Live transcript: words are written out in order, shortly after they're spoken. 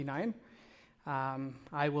9.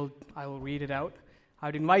 I will read it out. I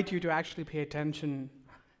would invite you to actually pay attention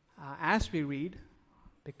as we read,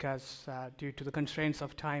 because due to the constraints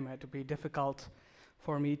of time, it would be difficult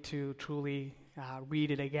for me to truly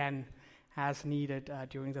read it again as needed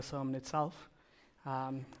during the sermon itself.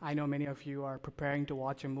 I know many of you are preparing to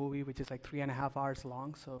watch a movie which is like 3.5 hours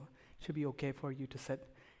long, so it should be okay for you to sit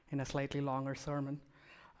in a slightly longer sermon.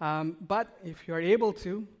 But if you're able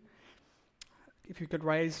to, if you could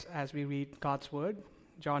rise as we read God's Word,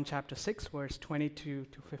 John chapter 6, verse 22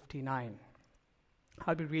 to 59.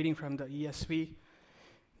 I'll be reading from the ESV.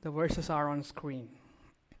 The verses are on screen.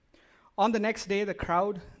 On the next day, the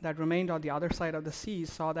crowd that remained on the other side of the sea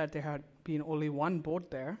saw that there had been only one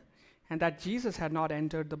boat there, and that Jesus had not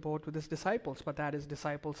entered the boat with his disciples, but that his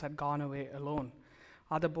disciples had gone away alone.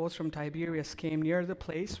 Other boats from Tiberias came near the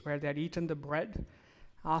place where they had eaten the bread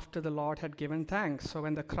after the Lord had given thanks. So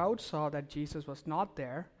when the crowd saw that Jesus was not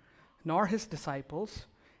there, nor his disciples,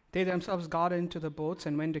 they themselves got into the boats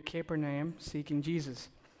and went to Capernaum seeking Jesus.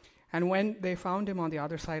 And when they found him on the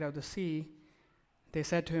other side of the sea, they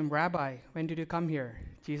said to him, "Rabbi, when did you come here?"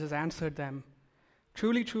 Jesus answered them,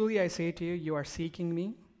 "Truly, truly, I say to you, you are seeking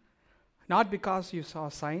me, not because you saw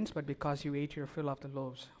signs, but because you ate your fill of the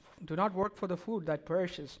loaves. Do not work for the food that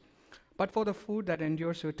perishes, but for the food that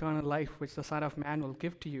endures to eternal life, which the Son of Man will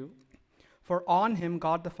give to you. For on him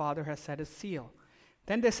God the Father has set his seal."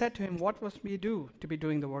 Then they said to him, "What must we do to be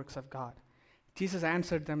doing the works of God?" Jesus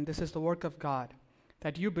answered them, "This is the work of God,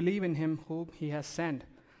 that you believe in him whom he has sent."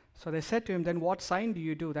 So they said to him, "Then what sign do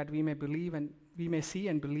you do, that we may believe and we may see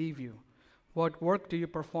and believe you? What work do you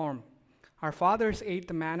perform? Our fathers ate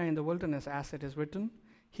the manna in the wilderness, as it is written,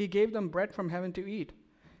 he gave them bread from heaven to eat."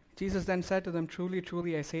 Jesus then said to them, "Truly,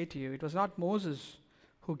 truly, I say to you, it was not Moses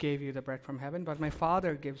who gave you the bread from heaven, but my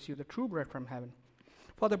Father gives you the true bread from heaven.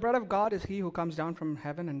 For the bread of God is he who comes down from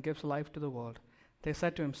heaven and gives life to the world." They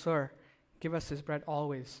said to him, "Sir, give us this bread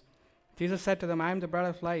always." Jesus said to them, "I am the bread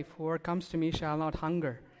of life. Whoever comes to me shall not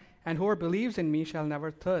hunger, and whoever believes in me shall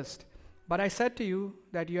never thirst. But I said to you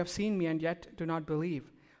that you have seen me and yet do not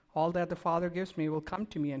believe. All that the Father gives me will come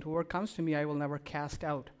to me, and whoever comes to me I will never cast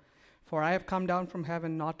out. For I have come down from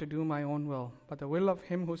heaven not to do my own will, but the will of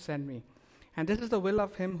him who sent me. And this is the will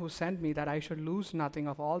of him who sent me, that I should lose nothing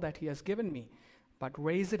of all that he has given me, but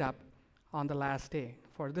raise it up on the last day.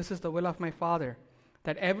 For this is the will of my Father,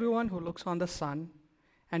 that everyone who looks on the Son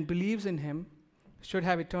and believes in him should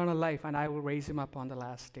have eternal life, and I will raise him up on the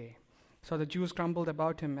last day." So the Jews grumbled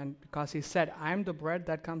about him, and because he said, "I am the bread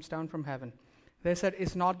that comes down from heaven." They said,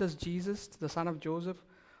 "Is not this Jesus, the son of Joseph,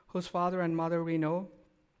 whose father and mother we know?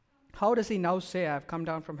 How does he now say, 'I have come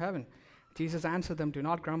down from heaven'?" Jesus answered them, "Do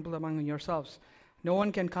not grumble among yourselves. No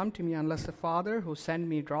one can come to me unless the Father who sent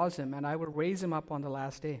me draws him, and I will raise him up on the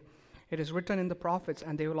last day. It is written in the prophets,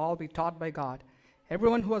 and they will all be taught by God.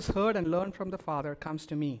 Everyone who has heard and learned from the Father comes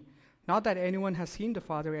to me. Not that anyone has seen the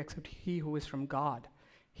Father except he who is from God.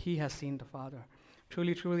 He has seen the Father.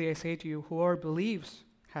 Truly, truly, I say to you, whoever believes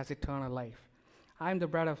has eternal life. I am the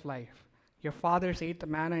bread of life. Your fathers ate the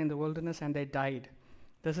manna in the wilderness, and they died.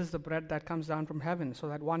 This is the bread that comes down from heaven, so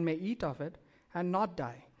that one may eat of it and not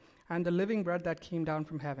die. I am the living bread that came down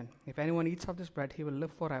from heaven. If anyone eats of this bread, he will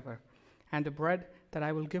live forever. And the bread that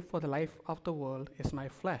I will give for the life of the world is my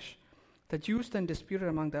flesh." The Jews then disputed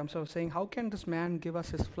among themselves, saying, "How can this man give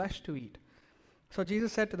us his flesh to eat?" So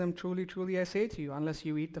Jesus said to them, "Truly, truly, I say to you, unless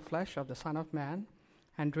you eat the flesh of the Son of Man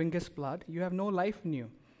and drink his blood, you have no life in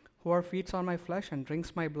you. Whoever feeds on my flesh and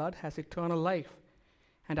drinks my blood has eternal life,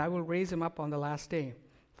 and I will raise him up on the last day.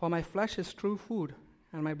 For my flesh is true food,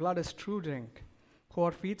 and my blood is true drink.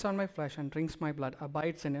 Whoever feeds on my flesh and drinks my blood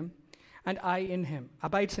abides in him, and I in him,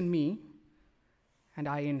 abides in me, and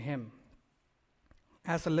I in him.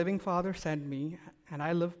 As the living Father sent me, and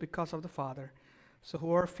I live because of the Father, so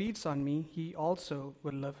whoever feeds on me, he also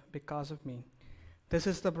will live because of me. This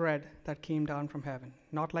is the bread that came down from heaven,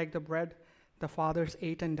 not like the bread the fathers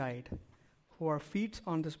ate and died. Whoever feeds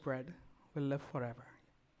on this bread will live forever."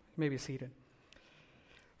 You may be seated.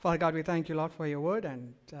 Father God, we thank you, Lord, for your word,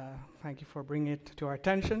 and thank you for bringing it to our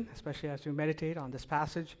attention, especially as we meditate on this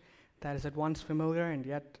passage that is at once familiar and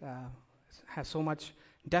yet has so much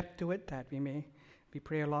depth to it that we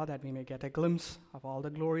pray, Lord, that we may get a glimpse of all the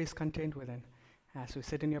glories contained within. As we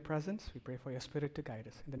sit in your presence, we pray for your Spirit to guide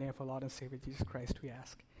us. In the name of our Lord and Savior Jesus Christ, we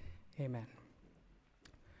ask. Amen.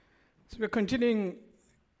 So we're continuing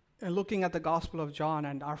looking at the Gospel of John,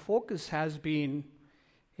 and our focus has been,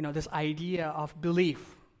 this idea of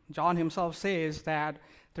belief. John himself says that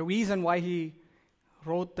the reason why he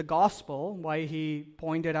wrote the Gospel, why he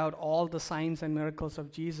pointed out all the signs and miracles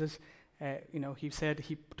of Jesus, he said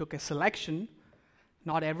he took a selection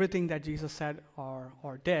not everything that Jesus said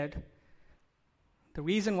or did. The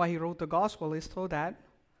reason why he wrote the gospel is so that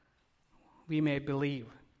we may believe.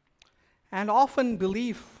 And often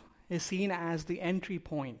belief is seen as the entry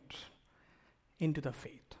point into the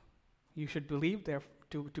faith. You should believe there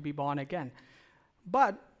to be born again.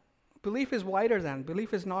 But belief is wider than.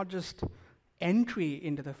 Belief is not just entry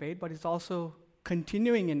into the faith, but it's also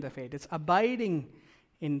continuing in the faith. It's abiding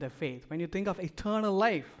in the faith. When you think of eternal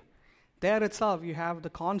life, there itself you have the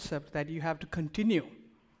concept that you have to continue.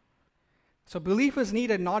 So belief is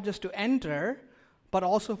needed not just to enter, but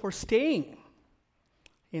also for staying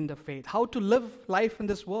in the faith. How to live life in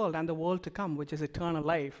this world and the world to come, which is eternal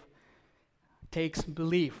life, takes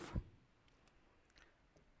belief.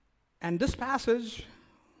 And this passage,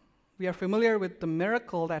 we are familiar with the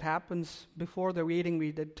miracle that happens before the reading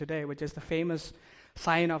we did today, which is the famous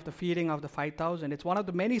sign of the feeding of the 5,000. It's one of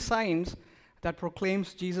the many signs that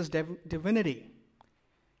proclaims Jesus' divinity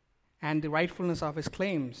and the rightfulness of his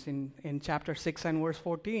claims. In chapter 6 and verse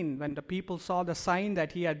 14, when the people saw the sign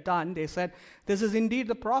that he had done, they said, "This is indeed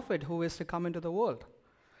the prophet who is to come into the world."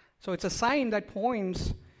 So it's a sign that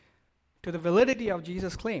points to the validity of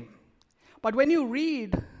Jesus' claim. But when you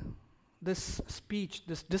read this speech,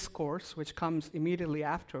 this discourse, which comes immediately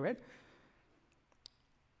after it,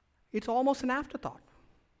 it's almost an afterthought.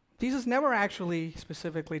 Jesus never actually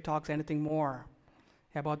specifically talks anything more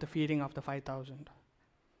about the feeding of the 5,000.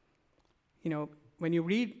 When you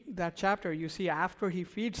read that chapter, you see after he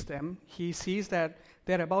feeds them, he sees that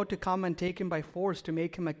they're about to come and take him by force to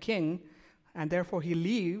make him a king, and therefore he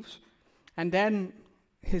leaves. And then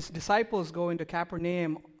his disciples go into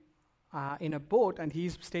Capernaum in a boat, and he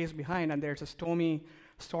stays behind, and there's a stormy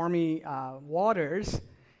waters,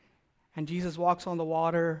 and Jesus walks on the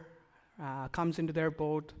water, comes into their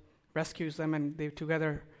boat, rescues them, and they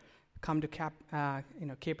together come to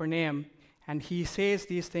Capernaum, and he says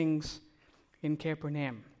these things in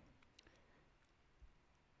Capernaum.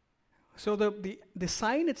 So the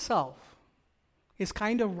sign itself is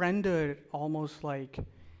kind of rendered almost like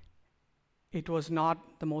it was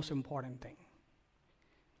not the most important thing.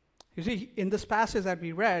 You see, in this passage that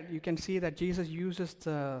we read, you can see that Jesus uses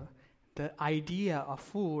the idea of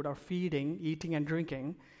food or feeding, eating and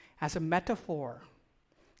drinking, as a metaphor,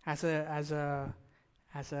 as a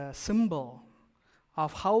symbol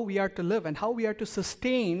of how we are to live and how we are to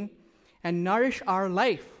sustain and nourish our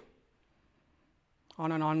life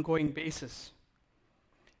on an ongoing basis.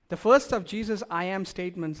 The first of Jesus' I am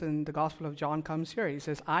statements in the Gospel of John comes here. He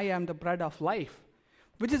says, "I am the bread of life,"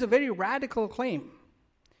 which is a very radical claim,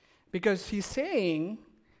 because he's saying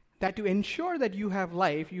that to ensure that you have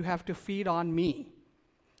life, you have to feed on me.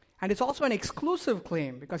 And it's also an exclusive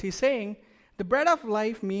claim, because he's saying the bread of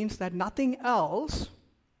life means that nothing else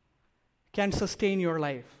can sustain your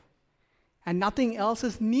life, and nothing else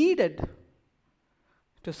is needed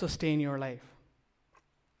to sustain your life.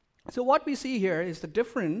 So what we see here is the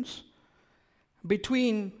difference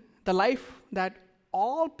between the life that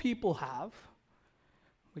all people have,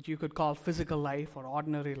 which you could call physical life or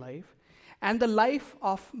ordinary life, and the life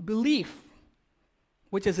of belief,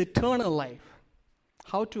 which is eternal life.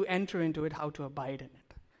 How to enter into it, how to abide in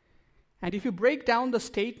it. And if you break down the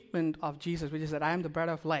statement of Jesus, which is that I am the bread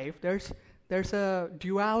of life, there's a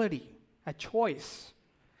duality, a choice,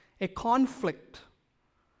 a conflict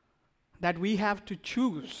that we have to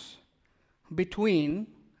choose between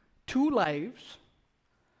two lives,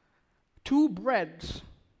 two breads,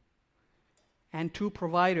 and two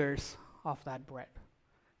providers of that bread.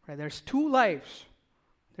 Right? There's two lives,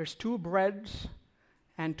 there's two breads,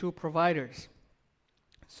 and two providers.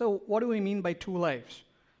 So what do we mean by two lives?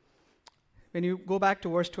 When you go back to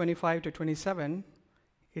verse 25 to 27,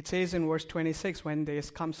 it says in verse 26, when they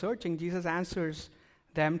come searching, Jesus answers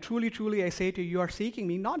them, "Truly, truly, I say to you, you are seeking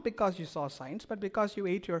me, not because you saw signs, but because you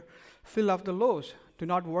ate your fill of the loaves. Do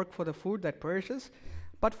not work for the food that perishes,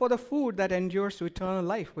 but for the food that endures to eternal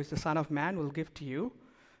life, which the Son of Man will give to you.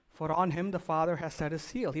 For on him the Father has set his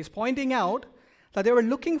seal." He's pointing out that they were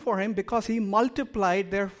looking for him because he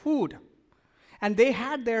multiplied their food. And they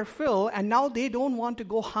had their fill, and now they don't want to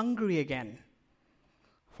go hungry again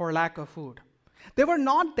for lack of food. They were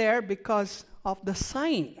not there because of the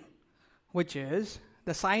sign, which is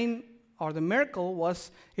the sign or the miracle was,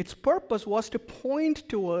 its purpose was to point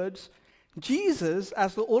towards Jesus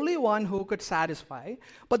as the only one who could satisfy,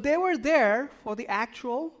 but they were there for the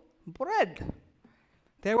actual bread.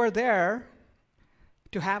 They were there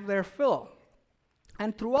to have their fill.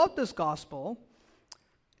 And throughout this gospel,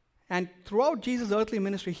 and throughout Jesus' earthly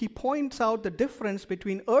ministry, he points out the difference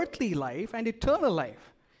between earthly life and eternal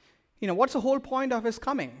life. What's the whole point of his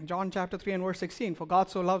coming? John chapter 3 and verse 16. For God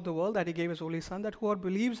so loved the world that he gave his only Son, that whoever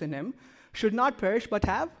believes in him should not perish but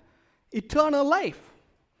have eternal life.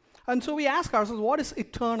 And so we ask ourselves, what is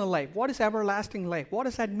eternal life? What is everlasting life? What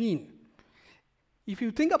does that mean? If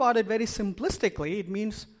you think about it very simplistically, it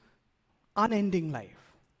means unending life.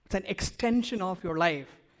 It's an extension of your life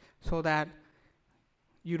so that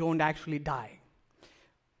you don't actually die.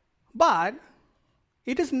 But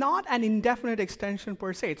it is not an indefinite extension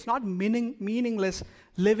per se. It's not meaningless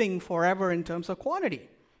living forever in terms of quantity.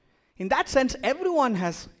 In that sense, everyone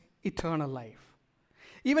has eternal life.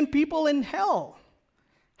 Even people in hell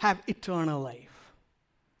have eternal life.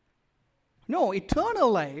 No,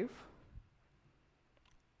 eternal life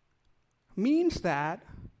means that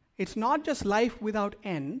it's not just life without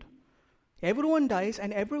end. Everyone dies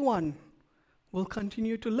and everyone will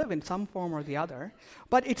continue to live in some form or the other,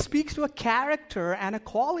 but it speaks to a character and a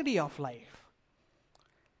quality of life.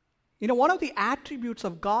 One of the attributes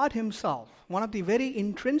of God himself, one of the very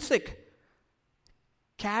intrinsic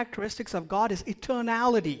characteristics of God is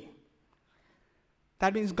eternality.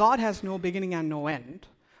 That means God has no beginning and no end,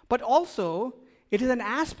 but also it is an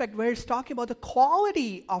aspect where it's talking about the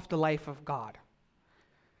quality of the life of God.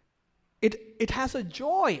 It has a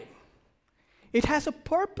joy. It has a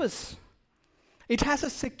purpose. It has a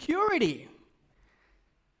security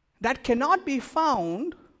that cannot be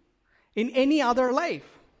found in any other life.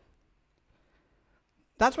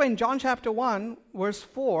 That's why in John chapter 1, verse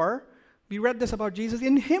 4, we read this about Jesus.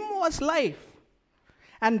 In him was life,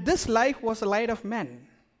 and this life was the light of men.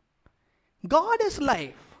 God is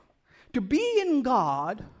life. To be in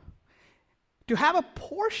God, to have a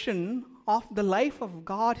portion of the life of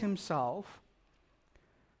God himself,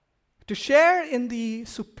 to share in the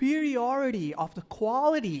superiority of the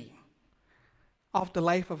quality of the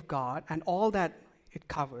life of God and all that it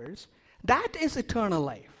covers, that is eternal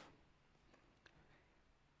life.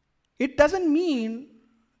 It doesn't mean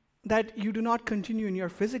that you do not continue in your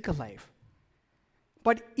physical life.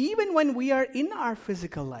 But even when we are in our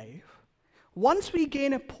physical life, once we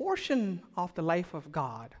gain a portion of the life of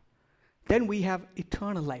God, then we have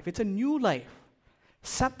eternal life. It's a new life,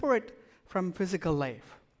 separate from physical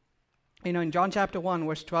life. In John chapter 1,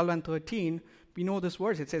 verse 12 and 13, we know this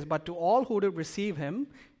verse. It says, but to all who did receive him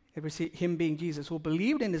being Jesus, who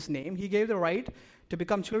believed in his name, he gave the right to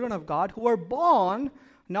become children of God, who were born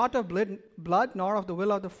not of blood, nor of the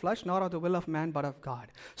will of the flesh, nor of the will of man, but of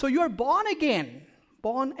God. So you are born again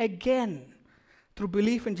through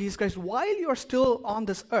belief in Jesus Christ while you're still on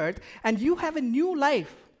this earth, and you have a new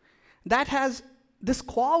life that has this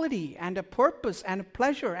quality and a purpose and a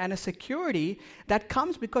pleasure and a security that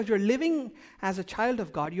comes because you're living as a child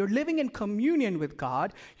of God. You're living in communion with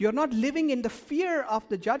God. You're not living in the fear of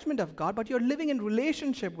the judgment of God, but you're living in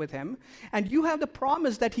relationship with him. And you have the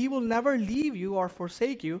promise that he will never leave you or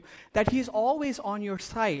forsake you, that he is always on your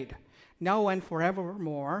side, now and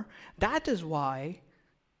forevermore. That is why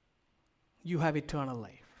you have eternal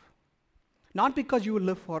life. Not because you will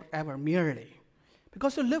live forever merely,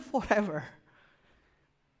 because to live forever,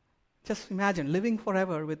 just imagine living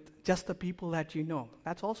forever with just the people that you know.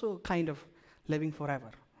 That's also kind of living forever.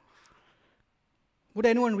 Would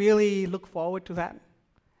anyone really look forward to that?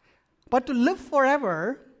 But to live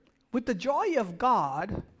forever with the joy of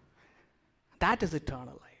God, that is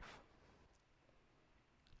eternal life.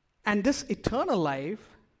 And this eternal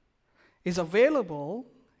life is available,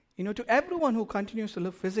 to everyone who continues to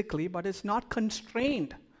live physically, but it's not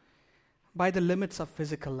constrained by the limits of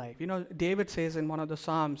physical life. David says in one of the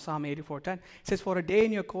Psalms, Psalm 84:10, it says, for a day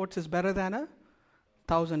in your courts is better than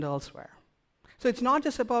 1,000 elsewhere. So it's not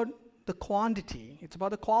just about the quantity, it's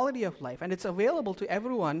about the quality of life. And it's available to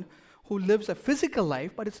everyone who lives a physical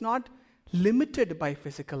life, but it's not limited by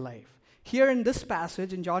physical life. Here in this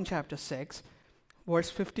passage in John chapter 6, verse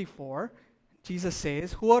 54, Jesus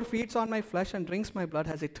says, whoever feeds on my flesh and drinks my blood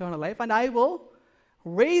has eternal life, and I will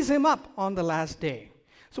raise him up on the last day.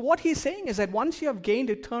 So what he's saying is that once you have gained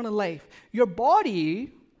eternal life, your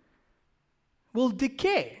body will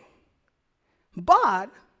decay. But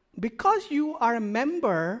because you are a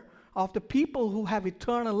member of the people who have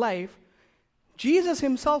eternal life, Jesus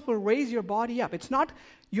himself will raise your body up. It's not,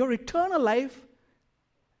 your eternal life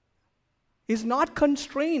is not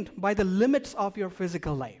constrained by the limits of your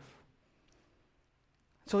physical life.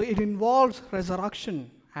 So it involves resurrection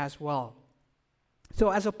as well. So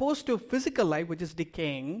as opposed to physical life, which is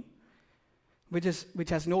decaying, which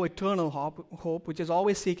has no eternal hope, which is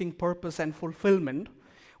always seeking purpose and fulfillment,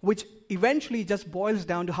 which eventually just boils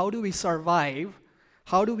down to how do we survive,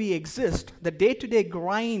 how do we exist, the day-to-day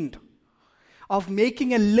grind of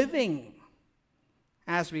making a living,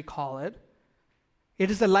 as we call it, It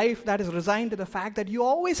is a life that is resigned to the fact that you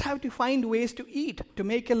always have to find ways to eat, to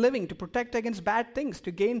make a living, to protect against bad things, to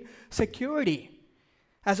gain security.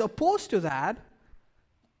 As opposed to that,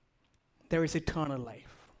 there is eternal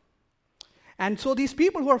life. And so these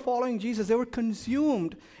people who are following Jesus, they were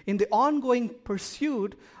consumed in the ongoing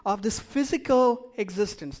pursuit of this physical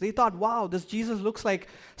existence. They thought, wow, this Jesus looks like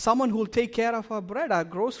someone who will take care of our bread, our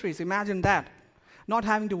groceries. Imagine that. Not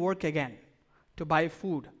having to work again to buy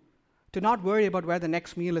food, to not worry about where the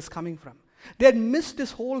next meal is coming from. They had missed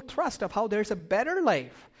this whole thrust of how there's a better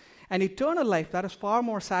life, an eternal life that is far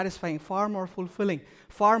more satisfying, far more fulfilling,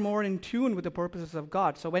 far more in tune with the purposes of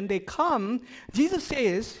God. So when they come, Jesus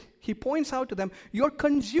says, he points out to them, you're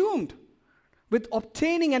consumed with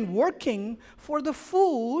obtaining and working for the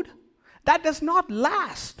food that does not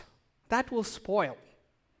last, that will spoil.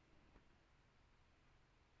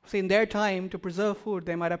 See, in their time, to preserve food,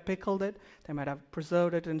 they might have pickled it, they might have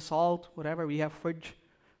preserved it in salt, whatever. We have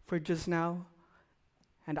fridges now,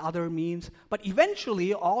 and other means. But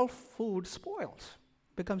eventually, all food spoils,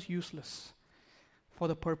 becomes useless for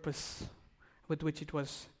the purpose with which it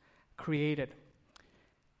was created.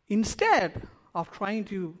 Instead of trying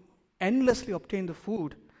to endlessly obtain the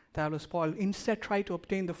food that will spoil, instead try to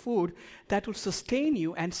obtain the food that will sustain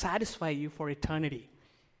you and satisfy you for eternity.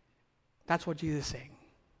 That's what Jesus is saying.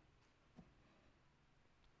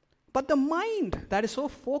 But the mind that is so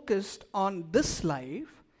focused on this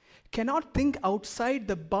life cannot think outside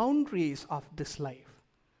the boundaries of this life.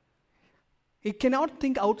 It cannot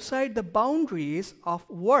think outside the boundaries of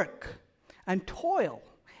work and toil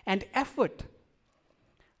and effort.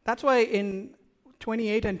 That's why in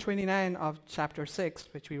 28 and 29 of chapter 6,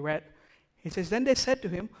 which we read, it says, then they said to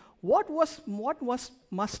him, what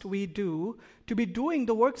must we do to be doing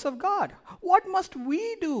the works of God? What must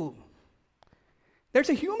we do? There's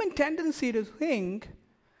a human tendency to think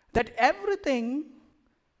that everything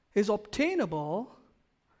is obtainable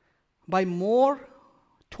by more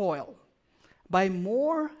toil, by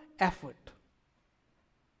more effort.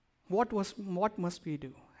 What must we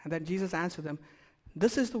do? And then Jesus answered them,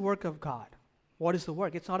 this is the work of God. What is the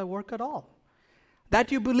work? It's not a work at all. That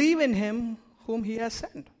you believe in him whom he has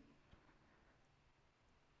sent.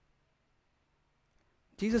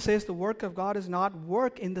 Jesus says the work of God is not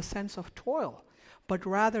work in the sense of toil, but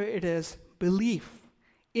rather it is belief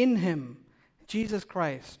in him, Jesus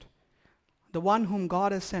Christ, the one whom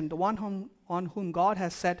God has sent, the one on whom God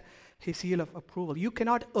has set his seal of approval. You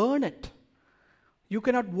cannot earn it. You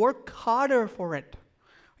cannot work harder for it.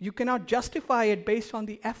 You cannot justify it based on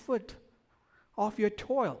the effort of your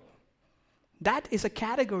toil. That is a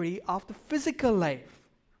category of the physical life.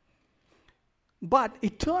 But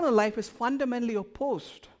eternal life is fundamentally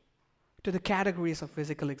opposed to the categories of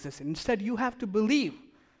physical existence. Instead, you have to believe.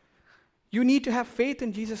 You need to have faith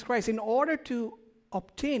in Jesus Christ in order to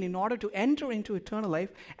obtain, in order to enter into eternal life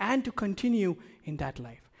and to continue in that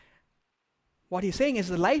life. What he's saying is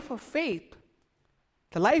the life of faith,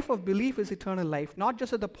 the life of belief is eternal life, not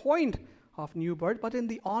just at the point of new birth, but in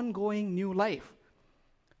the ongoing new life.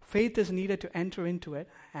 Faith is needed to enter into it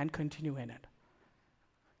and continue in it.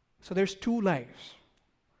 So there's two lives.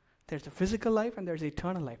 There's the physical life and there's the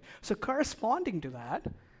eternal life. So corresponding to that,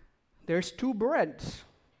 there's two breads.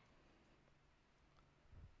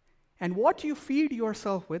 And what you feed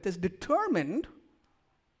yourself with is determined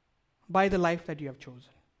by the life that you have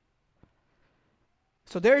chosen.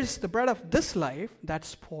 So there's the bread of this life that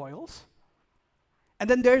spoils, and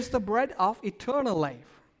then there's the bread of eternal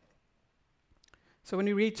life. So when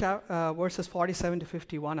you read verses 47 to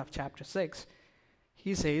 51 of chapter 6,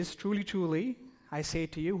 he says, truly, truly, I say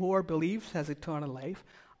to you, whoever believes has eternal life.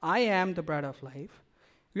 I am the bread of life.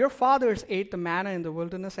 Your fathers ate the manna in the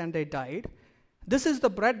wilderness and they died. This is the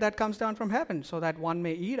bread that comes down from heaven, so that one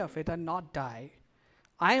may eat of it and not die.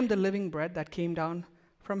 I am the living bread that came down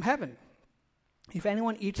from heaven. If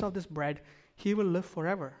anyone eats of this bread, he will live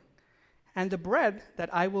forever. And the bread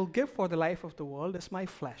that I will give for the life of the world is my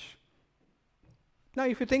flesh. Now,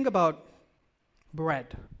 if you think about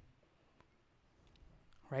bread,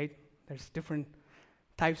 right? There's different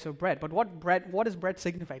types of bread. But what does bread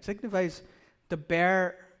signify? It signifies the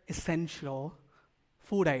bare, essential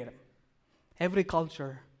food item. Every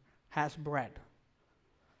culture has bread.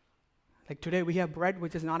 Like today, we have bread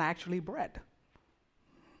which is not actually bread,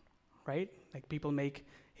 right? Like people make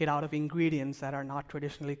it out of ingredients that are not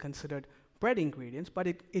traditionally considered bread ingredients, but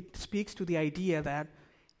it speaks to the idea that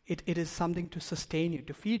it is something to sustain you,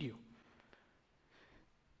 to feed you.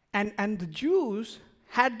 And the Jews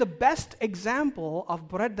had the best example of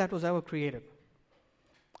bread that was ever created.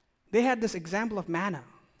 They had this example of manna,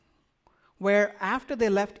 where after they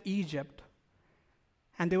left Egypt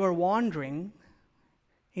and they were wandering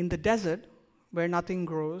in the desert where nothing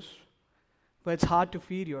grows, where it's hard to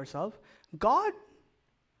feed yourself, God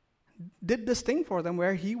did this thing for them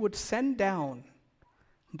where he would send down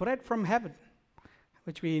bread from heaven,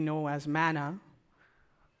 which we know as manna,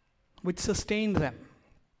 which sustained them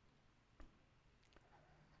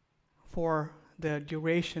for the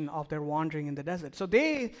duration of their wandering in the desert. So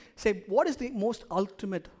they say, what is the most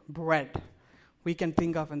ultimate bread we can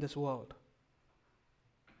think of in this world?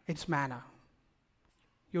 It's manna.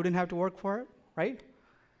 You didn't have to work for it, right?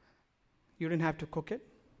 You didn't have to cook it.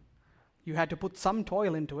 You had to put some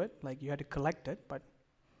toil into it, like you had to collect it, but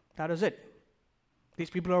that is it. These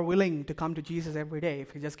people are willing to come to Jesus every day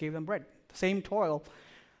if he just gave them bread. The same toil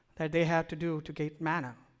that they had to do to get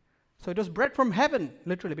manna. So it was bread from heaven,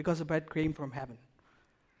 literally, because the bread came from heaven.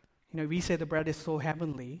 We say the bread is so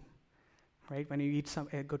heavenly, right? When you eat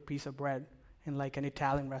a good piece of bread in like an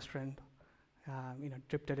Italian restaurant,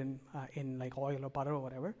 dipped it in like oil or butter or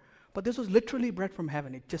whatever. But this was literally bread from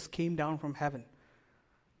heaven. It just came down from heaven.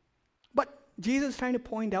 But Jesus is trying to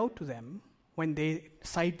point out to them when they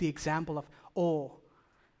cite the example of,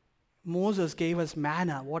 Moses gave us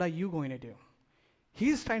manna. What are you going to do?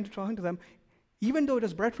 He's trying to talk to them, even though it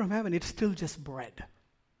is bread from heaven, it's still just bread.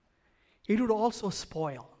 It would also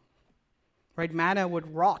spoil. Right? Manna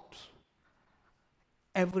would rot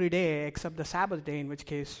every day except the Sabbath day, in which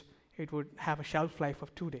case it would have a shelf life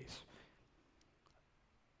of 2 days.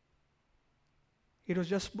 It was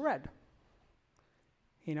just bread.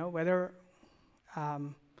 Wherever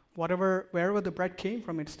the bread came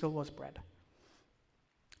from, it still was bread.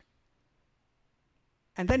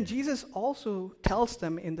 And then Jesus also tells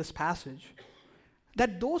them in this passage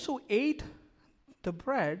that those who ate the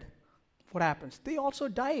bread, what happens? They also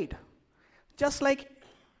died. Just like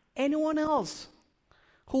anyone else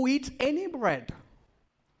who eats any bread.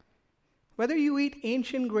 Whether you eat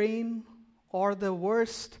ancient grain or the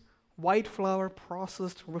worst white flour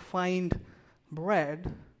processed refined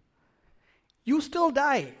bread, you still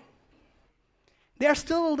die. They are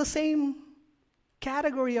still the same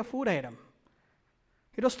category of food item.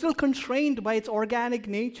 It was still constrained by its organic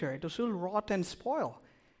nature. It was still rot and spoil.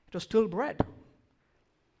 It was still bread.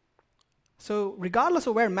 So regardless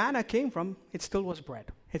of where manna came from, it still was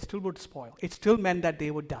bread. It still would spoil. It still meant that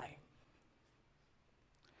they would die.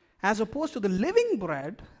 As opposed to the living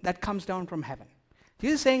bread that comes down from heaven.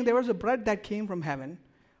 Jesus is saying there was a bread that came from heaven,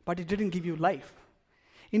 but it didn't give you life.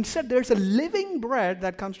 Instead, there's a living bread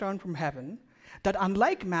that comes down from heaven that,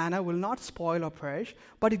 unlike manna, will not spoil or perish,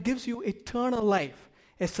 but it gives you eternal life,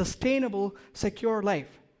 a sustainable, secure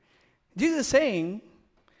life. Jesus is saying,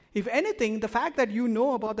 if anything, the fact that you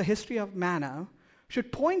know about the history of manna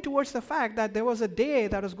should point towards the fact that there was a day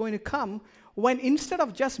that was going to come when instead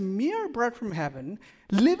of just mere bread from heaven,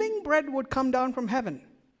 living bread would come down from heaven.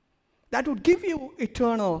 That would give you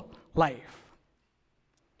eternal life.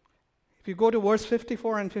 If you go to verse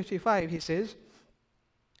 54 and 55, he says,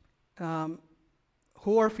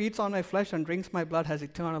 whoever feeds on my flesh and drinks my blood has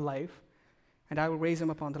eternal life, and I will raise him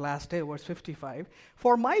up on the last day, verse 55.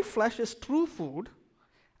 For my flesh is true food,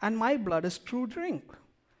 and my blood is true drink.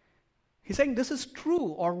 He's saying this is true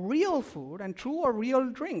or real food and true or real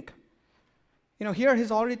drink. Here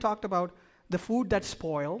he's already talked about the food that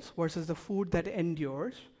spoils versus the food that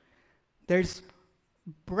endures. There's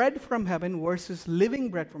bread from heaven versus living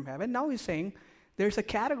bread from heaven. Now he's saying there's a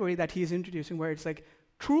category that he's introducing where it's like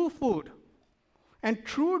true food and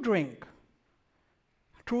true drink.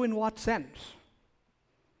 True in what sense?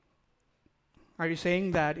 Are you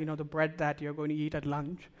saying that, the bread that you're going to eat at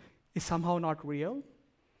lunch is somehow not real?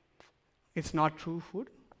 It's not true food?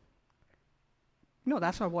 No,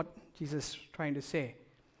 that's not what Jesus is trying to say.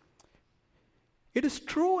 It is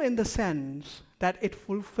true in the sense that it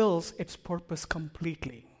fulfills its purpose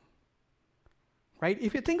completely. Right?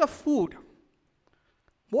 If you think of food,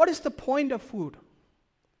 what is the point of food?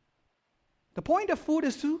 The point of food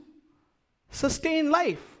is to sustain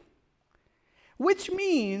life, which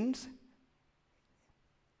means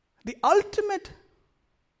the ultimate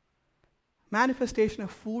manifestation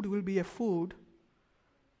of food will be a food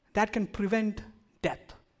that can prevent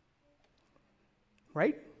death.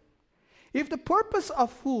 Right? If the purpose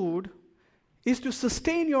of food is to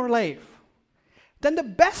sustain your life, then the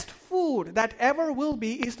best food that ever will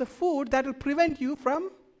be is the food that will prevent you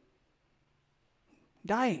from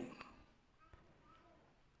dying.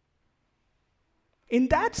 In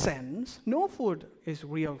that sense, no food is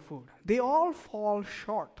real food. They all fall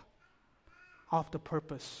short of the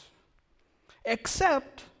purpose,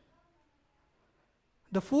 except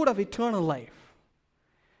the food of eternal life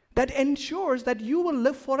that ensures that you will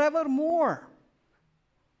live forevermore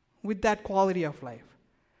with that quality of life.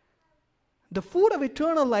 The food of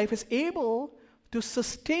eternal life is able to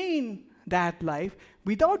sustain that life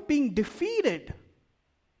without being defeated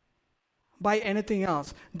by anything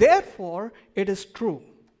else. Therefore, it is true.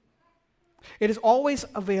 It is always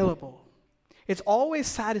available. It's always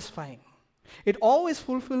satisfying. It always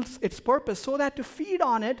fulfills its purpose, so that to feed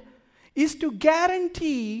on it is to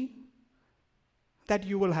guarantee that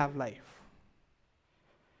you will have life.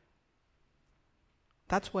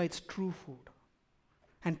 That's why it's true food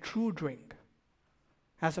and true drink,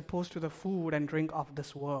 as opposed to the food and drink of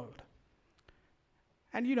this world.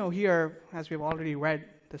 And here, as we've already read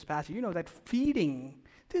this passage, that feeding,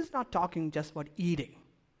 this is not talking just about eating,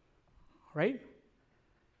 right?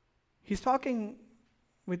 He's talking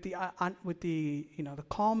with the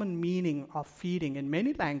common meaning of feeding in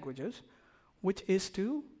many languages, which is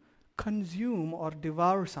to consume or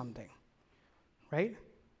devour something, right?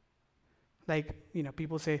 Like,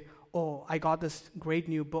 people say, oh, I got this great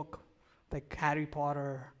new book, like Harry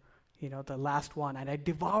Potter, the last one, and I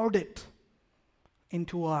devoured it in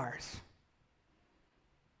 2 hours.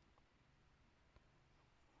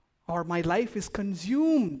 Or my life is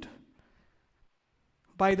consumed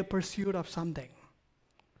by the pursuit of something.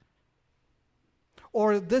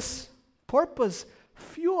 Or this purpose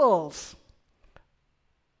fuels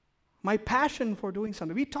my passion for doing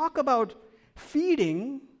something. We talk about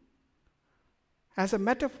feeding as a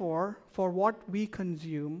metaphor for what we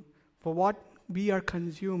consume, for what we are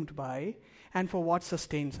consumed by, and for what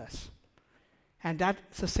sustains us. And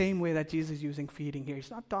that's the same way that Jesus is using feeding here. He's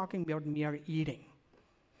not talking about mere eating.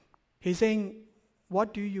 He's saying,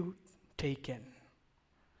 what do you take in?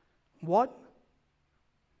 What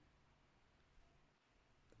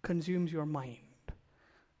consumes your mind?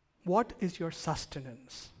 What is your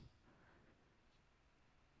sustenance?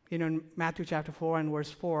 In Matthew chapter 4 and verse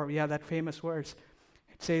 4, we have that famous verse.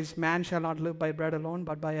 It says, man shall not live by bread alone,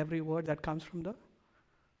 but by every word that comes from the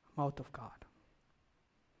mouth of God.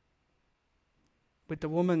 With the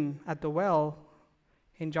woman at the well,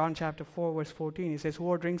 in John chapter 4, verse 14, he says,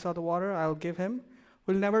 whoever drinks of the water I'll give him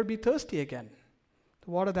will never be thirsty again.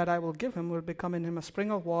 The water that I will give him will become in him a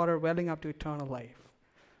spring of water welling up to eternal life.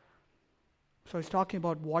 So he's talking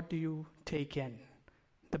about what do you take in.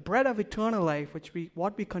 The bread of eternal life,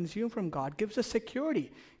 what we consume from God, gives us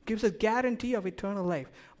security, gives us guarantee of eternal life.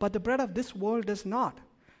 But the bread of this world does not.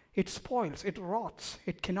 It spoils, it rots,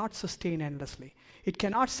 it cannot sustain endlessly. It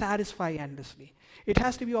cannot satisfy endlessly. It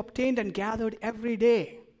has to be obtained and gathered every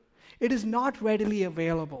day. It is not readily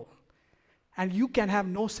available. And you can have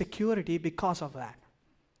no security because of that.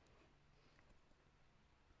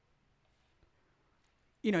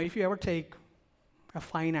 If you ever take a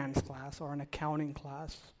finance class or an accounting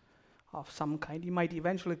class of some kind, you might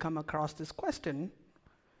eventually come across this question.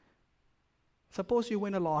 Suppose you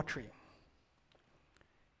win a lottery.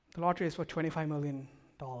 The lottery is for $25 million.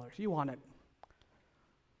 You won it.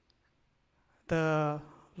 The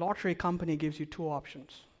lottery company gives you 2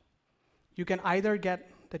 options. You can either get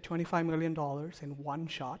the $25 million in one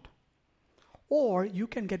shot, or you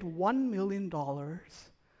can get $1 million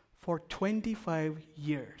for 25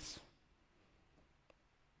 years.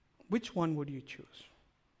 Which one would you choose?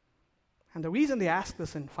 And the reason they ask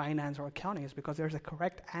this in finance or accounting is because there's a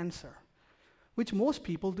correct answer, which most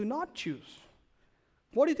people do not choose.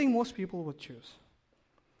 What do you think most people would choose?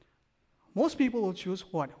 Most people will choose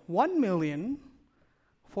what? 1 million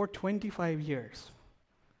for 25 years.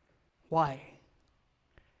 Why?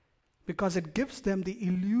 Because it gives them the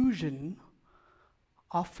illusion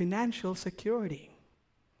of financial security.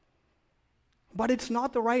 But it's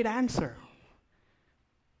not the right answer.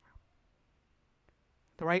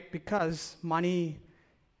 Because money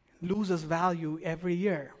loses value every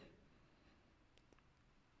year.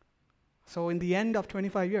 So in the end of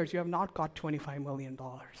 25 years, you have not got $25 million.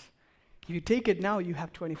 If you take it now, you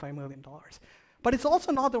have $25 million. But it's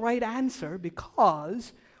also not the right answer,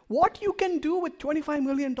 because what you can do with $25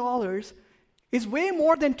 million is way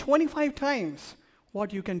more than 25 times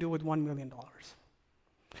what you can do with $1 million.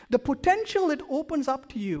 The potential it opens up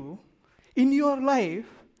to you in your life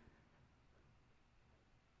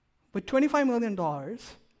with $25 million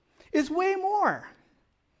is way more.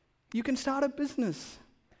 You can start a business.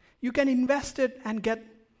 You can invest it and get,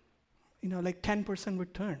 like 10%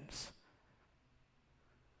 returns.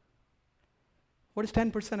 What is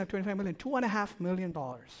 10% of 25 million? $2.5 million.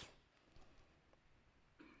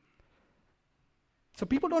 So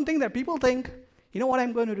people don't think that. People think, you know what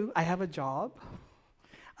I'm going to do? I have a job.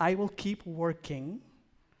 I will keep working.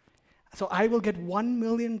 So I will get $1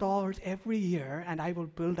 million every year, and I will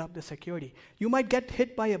build up the security. You might get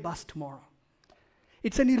hit by a bus tomorrow.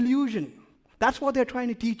 It's an illusion. That's what they're trying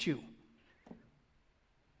to teach you.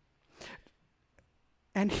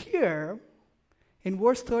 And here, in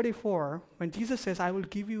verse 34, when Jesus says, I will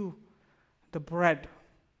give you the bread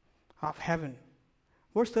of heaven,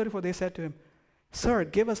 verse 34, they said to him, Sir,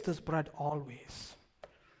 give us this bread always.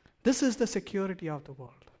 This is the security of the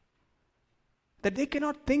world. That they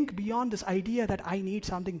cannot think beyond this idea that I need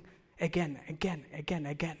something again.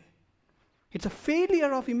 It's a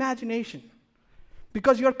failure of imagination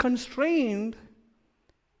because you're constrained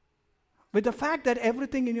with the fact that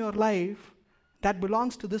everything in your life that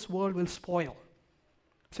belongs to this world will spoil.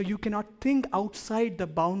 So you cannot think outside the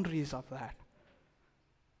boundaries of that.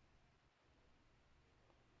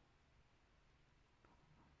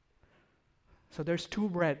 So there's two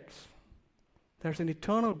breads. There's an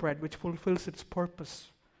eternal bread which fulfills its purpose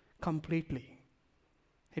completely.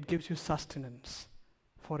 It gives you sustenance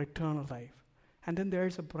for eternal life. And then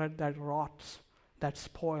there's a bread that rots, that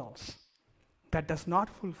spoils, that does not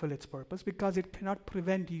fulfill its purpose because it cannot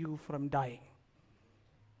prevent you from dying.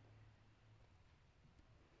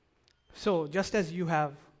 So just as you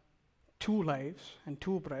have two lives and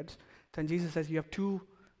two breads, then Jesus says you have two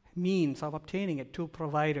means of obtaining it, two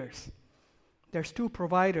providers. There's two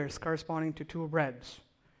providers corresponding to two breads.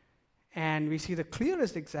 And we see the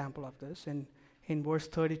clearest example of this in verse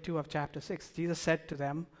 32 of chapter 6. Jesus said to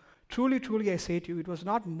them, Truly, truly, I say to you, it was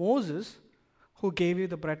not Moses who gave you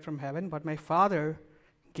the bread from heaven, but my Father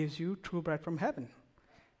gives you true bread from heaven.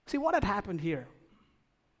 See what had happened here.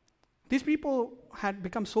 These people had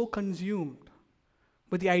become so consumed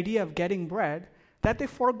with the idea of getting bread that they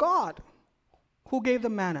forgot who gave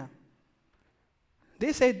them manna.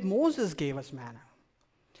 They said Moses gave us manna.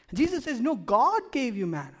 Jesus says, no, God gave you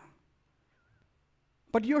manna.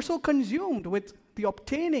 But you're so consumed with the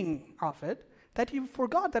obtaining of it that you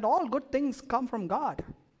forgot that all good things come from God.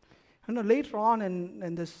 Later on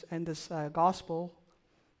in this gospel,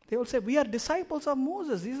 they will say, we are disciples of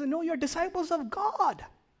Moses. He said, no, you're disciples of God.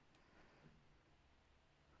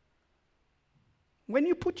 When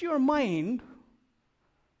you put your mind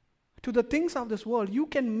to the things of this world, you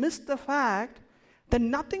can miss the fact that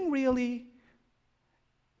nothing really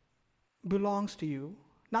belongs to you.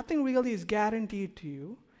 Nothing really is guaranteed to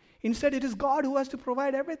you. Instead, it is God who has to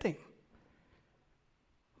provide everything.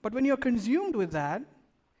 But when you're consumed with that,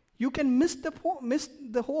 you can miss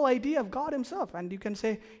the whole idea of God himself. And you can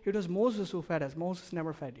say, it was Moses who fed us. Moses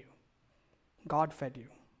never fed you. God fed you.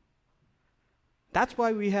 That's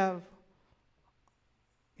why we have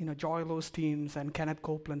Joel Osteens and Kenneth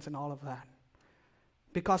Copelands and all of that.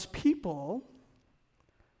 Because people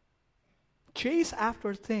chase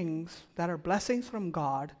after things that are blessings from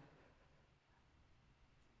God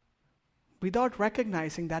without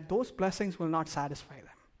recognizing that those blessings will not satisfy them.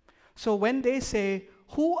 So when they say,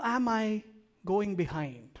 who am I going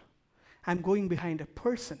behind? I'm going behind a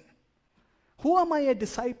person. Who am I a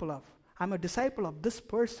disciple of? I'm a disciple of this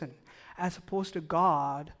person as opposed to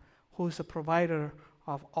God who is the provider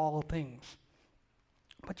of all things.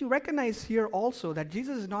 But you recognize here also that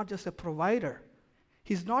Jesus is not just a provider.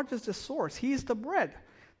 He's not just a source. He is the bread.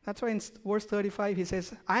 That's why in verse 35 he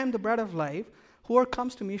says, I am the bread of life. Whoever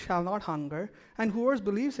comes to me shall not hunger, and whoever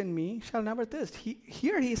believes in me shall never thirst.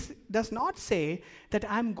 Here he does not say that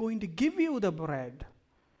I'm going to give you the bread.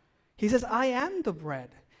 He says, I am the bread.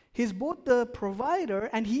 He's both the provider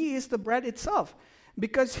and he is the bread itself,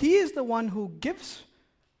 because he is the one who gives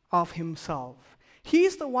of himself. He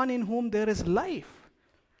is the one in whom there is life.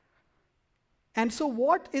 And so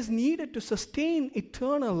what is needed to sustain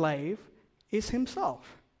eternal life is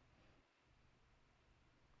himself.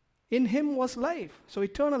 In him was life. So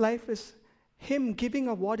eternal life is him giving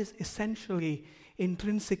of what is essentially,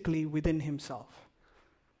 intrinsically within himself.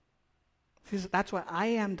 That's why I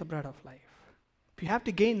am the bread of life. If you have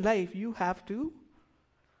to gain life, you have to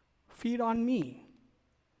feed on me.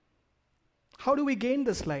 How do we gain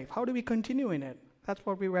this life? How do we continue in it? That's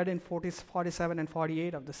what we read in 47 and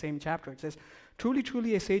 48 of the same chapter. It says, Truly,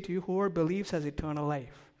 truly, I say to you, whoever believes has eternal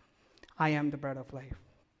life. I am the bread of life.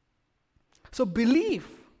 So belief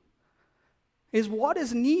is what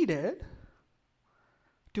is needed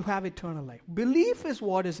to have eternal life. Belief is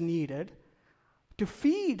what is needed to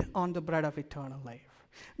feed on the bread of eternal life.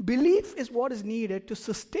 Belief is what is needed to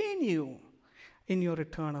sustain you in your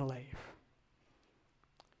eternal life.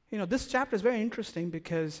 This chapter is very interesting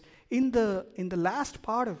because in the last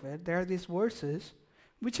part of it, there are these verses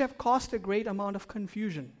which have caused a great amount of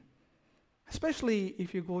confusion. Especially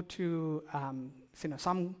if you go to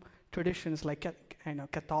some traditions like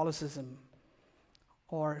Catholicism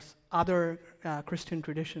or other Christian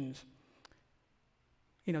traditions.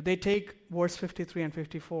 They take verse 53 and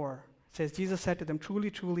 54. It says, Jesus said to them,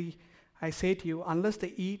 Truly, truly, I say to you, unless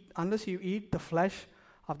you eat the flesh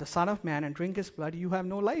of the Son of Man and drink his blood, you have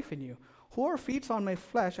no life in you. Whoever feeds on my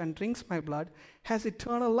flesh and drinks my blood has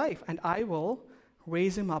eternal life, and I will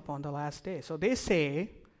raise him up on the last day. So they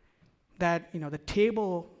say that, the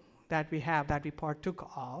table that we have, that we partook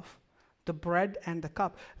of, the bread and the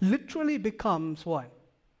cup, literally becomes what?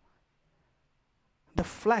 The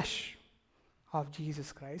flesh of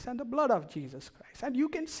Jesus Christ and the blood of Jesus Christ. And you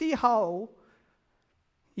can see how,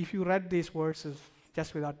 if you read these verses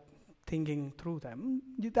just without thinking through them,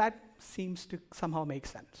 that seems to somehow make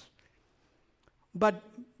sense. But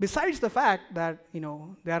besides the fact that,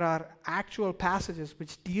 there are actual passages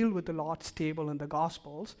which deal with the Lord's table in the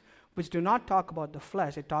Gospels, which do not talk about the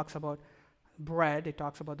flesh. It talks about bread, it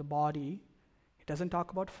talks about the body. It doesn't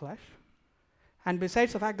talk about flesh. And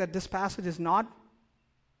besides the fact that this passage is not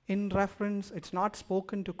in reference, it's not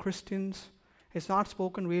spoken to Christians, it's not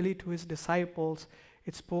spoken really to his disciples,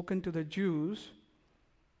 it's spoken to the Jews.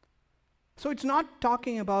 So it's not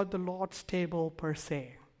talking about the Lord's table per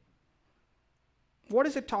se. What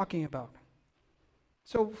is it talking about?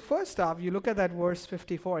 So first off, you look at that verse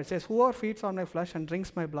 54. It says, whoever feeds on my flesh and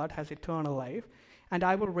drinks my blood has eternal life, and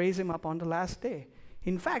I will raise him up on the last day.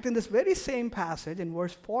 In fact, in this very same passage, in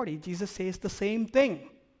verse 40, Jesus says the same thing.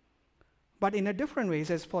 But in a different way, he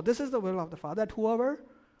says, for this is the will of the Father, that whoever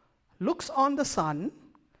looks on the Son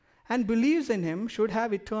and believes in him should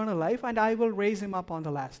have eternal life, and I will raise him up on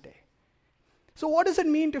the last day. So what does it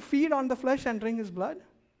mean to feed on the flesh and drink his blood?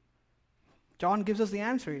 John gives us the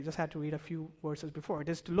answer. You just had to read a few verses before. It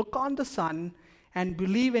is to look on the Son and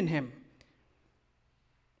believe in him.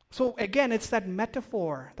 So again, it's that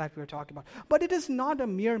metaphor that we're talking about. But it is not a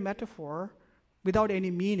mere metaphor without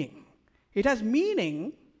any meaning. It has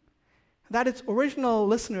meaning that its original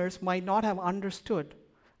listeners might not have understood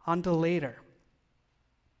until later.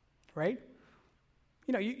 Right?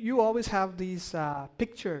 You always have these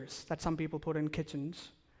pictures that some people put in kitchens,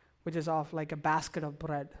 which is of like a basket of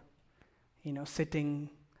bread, sitting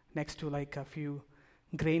next to like a few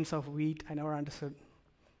grains of wheat. I never understood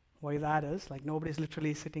why that is. Like nobody's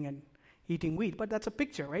literally sitting and eating wheat, but that's a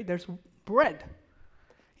picture, right? There's bread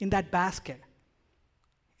in that basket.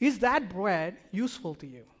 Is that bread useful to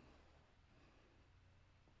you?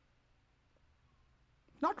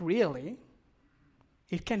 Not really.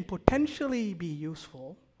 It can potentially be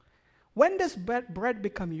useful. When does bread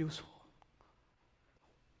become useful?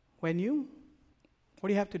 What do you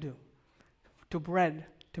have to do? To bread,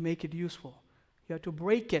 to make it useful. You have to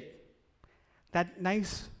break it. That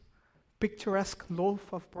nice picturesque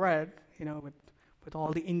loaf of bread, with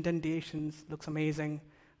all the indentations, looks amazing,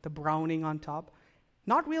 the browning on top,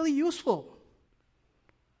 not really useful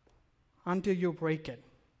until you break it,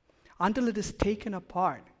 until it is taken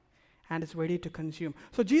apart and it's ready to consume.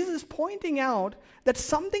 So Jesus is pointing out that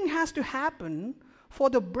something has to happen for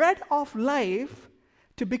the bread of life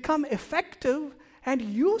to become effective and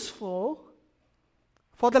useful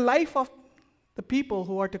for the life of the people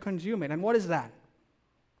who are to consume it. And what is that?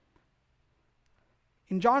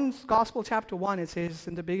 In John's Gospel, chapter 1, it says,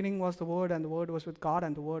 in the beginning was the Word, and the Word was with God,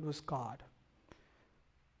 and the Word was God.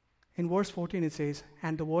 In verse 14, it says,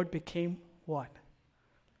 and the Word became what?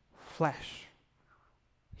 Flesh.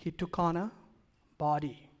 He took on a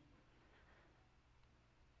body.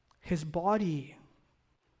 His body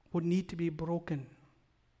would need to be broken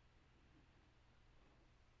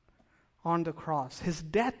on the cross. His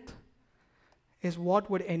death is what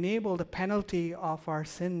would enable the penalty of our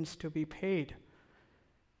sins to be paid,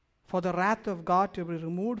 for the wrath of God to be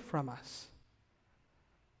removed from us.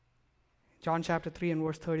 John chapter 3 and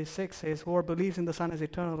verse 36 says, whoever believes in the Son has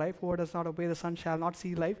eternal life, whoever does not obey the Son shall not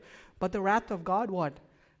see life, but the wrath of God, what?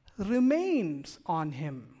 Remains on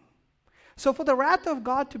him. So for the wrath of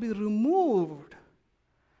God to be removed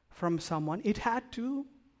from someone, it had to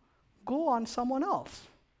go on someone else.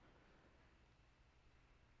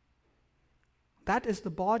 That is the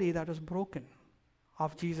body that was broken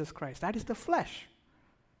of Jesus Christ. That is the flesh.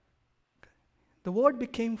 The Word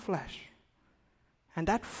became flesh. And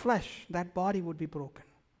that flesh, that body would be broken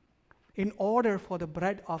in order for the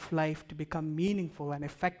bread of life to become meaningful and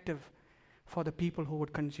effective for the people who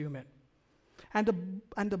would consume it. And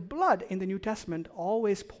the blood in the New Testament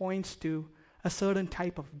always points to a certain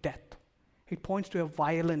type of death. It points to a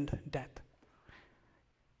violent death.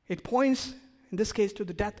 It points, in this case, to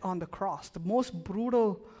the death on the cross, the most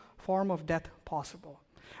brutal form of death possible.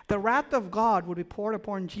 The wrath of God would be poured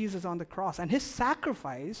upon Jesus on the cross, and his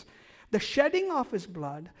sacrifice, the shedding of his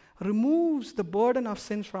blood, removes the burden of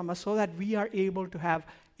sins from us so that we are able to have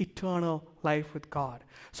eternal life with God.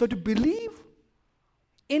 So to believe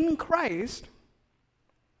in Christ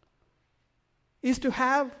is to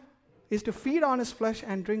feed on his flesh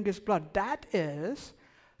and drink his blood. That is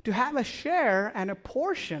to have a share and a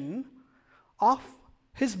portion of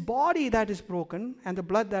his body that is broken and the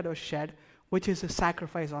blood that was shed, which is his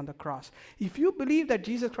sacrifice on the cross. If you believe that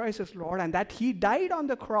Jesus Christ is Lord and that he died on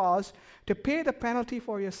the cross to pay the penalty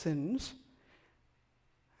for your sins,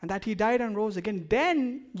 and that he died and rose again,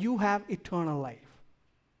 then you have eternal life.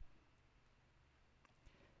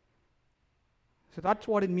 So that's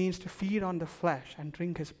what it means to feed on the flesh and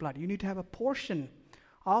drink his blood. You need to have a portion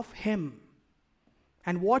of him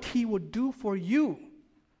and what he would do for you.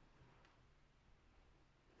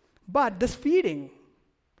 But this feeding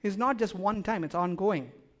is not just one time, it's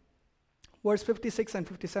ongoing. Verse 56 and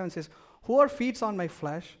 57 says, "Whoever feeds on my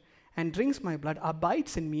flesh and drinks my blood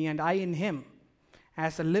abides in me and I in him.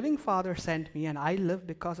 As the living Father sent me and I live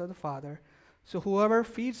because of the Father, so whoever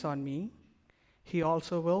feeds on me, he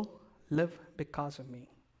also will live because of me."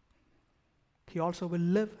 He also will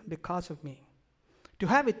live because of me. To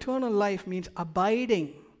have eternal life means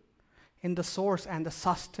abiding in the source and the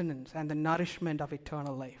sustenance and the nourishment of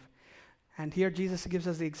eternal life. And here Jesus gives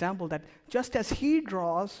us the example that just as he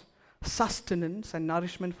draws sustenance and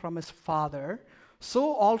nourishment from his Father,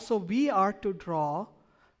 so also we are to draw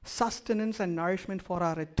sustenance and nourishment for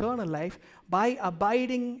our eternal life by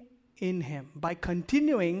abiding in him, by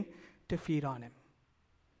continuing to feed on him.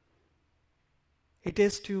 It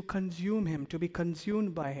is to consume him, to be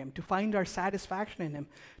consumed by him, to find our satisfaction in him,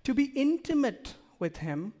 to be intimate with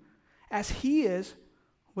him as he is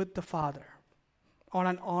with the Father on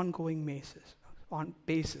an ongoing basis.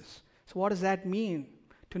 So what does that mean?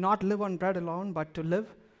 To not live on bread alone, but to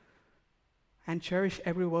live and cherish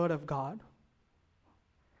every word of God.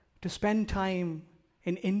 To spend time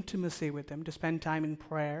in intimacy with him, to spend time in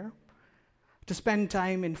prayer, to spend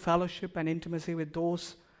time in fellowship and intimacy with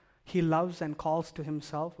those he loves and calls to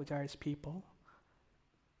himself, which are his people.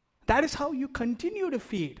 That is how you continue to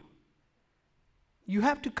feed. You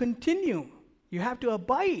have to continue. You have to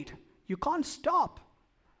abide. You can't stop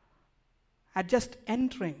at just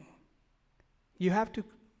entering. You have to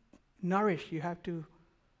nourish. You have to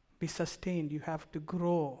be sustained. You have to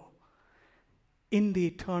grow in the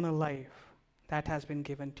eternal life that has been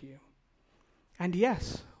given to you. And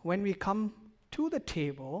yes, when we come to the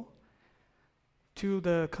table, to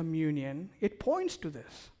the communion, it points to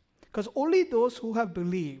this. Because only those who have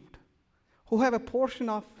believed, who have a portion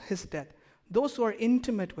of his death, those who are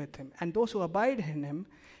intimate with him, and those who abide in him,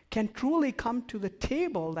 can truly come to the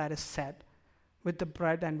table that is set with the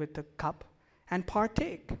bread and with the cup and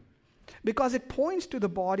partake. Because it points to the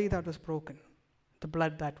body that was broken, the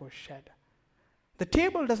blood that was shed. The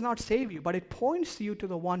table does not save you, but it points you to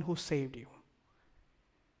the one who saved you.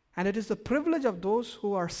 And it is the privilege of those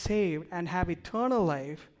who are saved and have eternal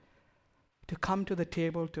life to come to the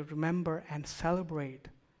table to remember and celebrate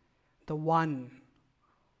the one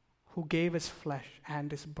who gave his flesh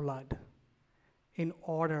and his blood in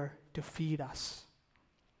order to feed us.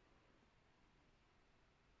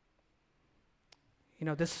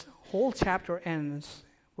 This whole chapter ends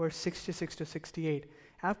verse 66 to 68.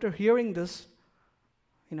 After hearing this,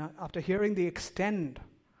 after hearing the extent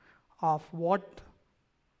of what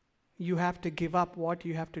you have to give up, what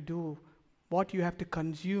you have to do, what you have to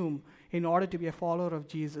consume in order to be a follower of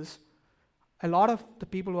Jesus, a lot of the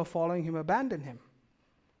people who are following him abandoned him.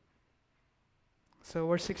 So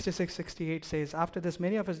verse 66-68 says, "After this,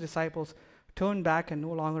 many of his disciples turned back and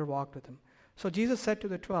no longer walked with him. So Jesus said to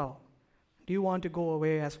the 12, 'Do you want to go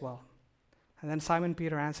away as well?' And then Simon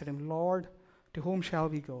Peter answered him, 'Lord, to whom shall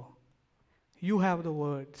we go? You have the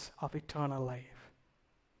words of eternal life.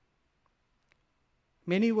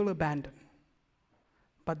 Many will abandon,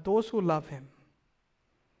 but those who love him,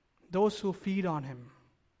 those who feed on him,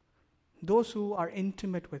 those who are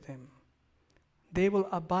intimate with him, they will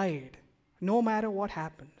abide no matter what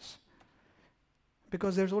happens.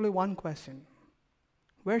 Because there's only one question: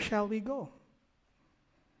 where shall we go?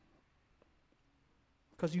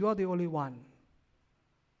 Because you are the only one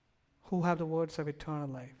who have the words of eternal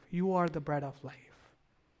life. You are the bread of life.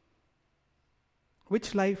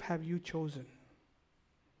 Which life have you chosen?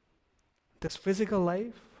 This physical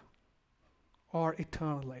life or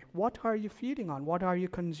eternal life? What are you feeding on? What are you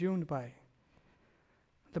consumed by?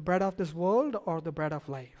 The bread of this world or the bread of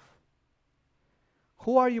life?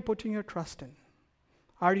 Who are you putting your trust in?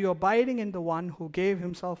 Are you abiding in the one who gave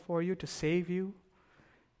himself for you to save you,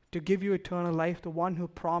 to give you eternal life, the one who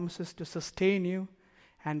promises to sustain you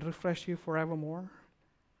and refresh you forevermore?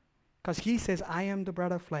 Because he says, "I am the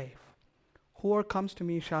bread of life. Whoever comes to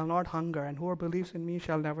me shall not hunger, and whoever believes in me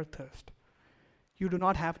shall never thirst." You do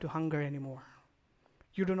not have to hunger anymore.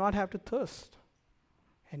 You do not have to thirst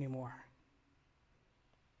anymore.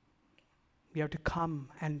 You have to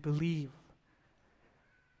come and believe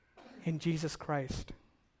in Jesus Christ,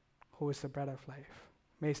 who is the bread of life.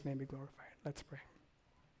 May his name be glorified. Let's pray.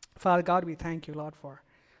 Father God, we thank you, Lord, for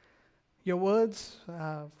your words,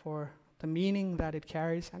 for the meaning that it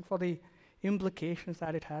carries, and for the implications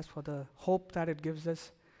that it has, for the hope that it gives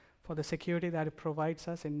us, for the security that it provides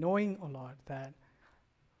us in knowing, O Lord, that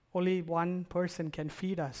only one person can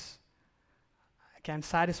feed us, can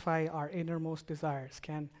satisfy our innermost desires,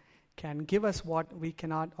 can give us what we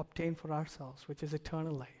cannot obtain for ourselves, which is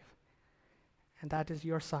eternal life. And that is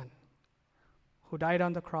your Son, who died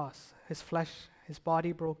on the cross, his flesh, his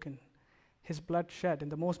body broken, his blood shed in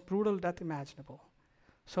the most brutal death imaginable,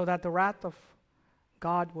 so that the wrath of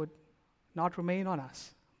God would not remain on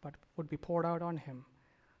us, but would be poured out on him.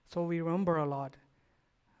 So we remember, O Lord,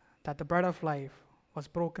 that the bread of life was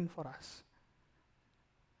broken for us,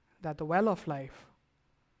 that the well of life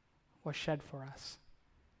was shed for us.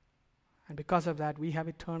 And because of that, we have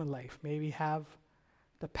eternal life. May we have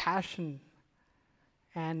the passion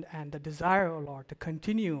and the desire, O Lord, to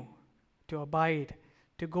continue to abide,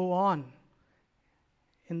 to go on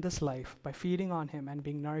in this life by feeding on him and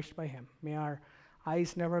being nourished by him. May our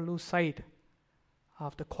eyes never lose sight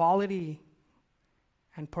of the quality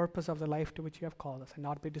and purpose of the life to which you have called us, and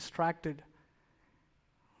not be distracted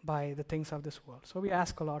by the things of this world. So we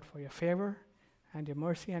ask, O Lord, for your favor and your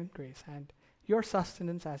mercy and grace and your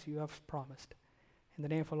sustenance as you have promised. In the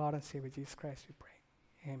name of our Lord and Savior Jesus Christ we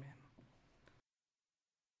pray. Amen.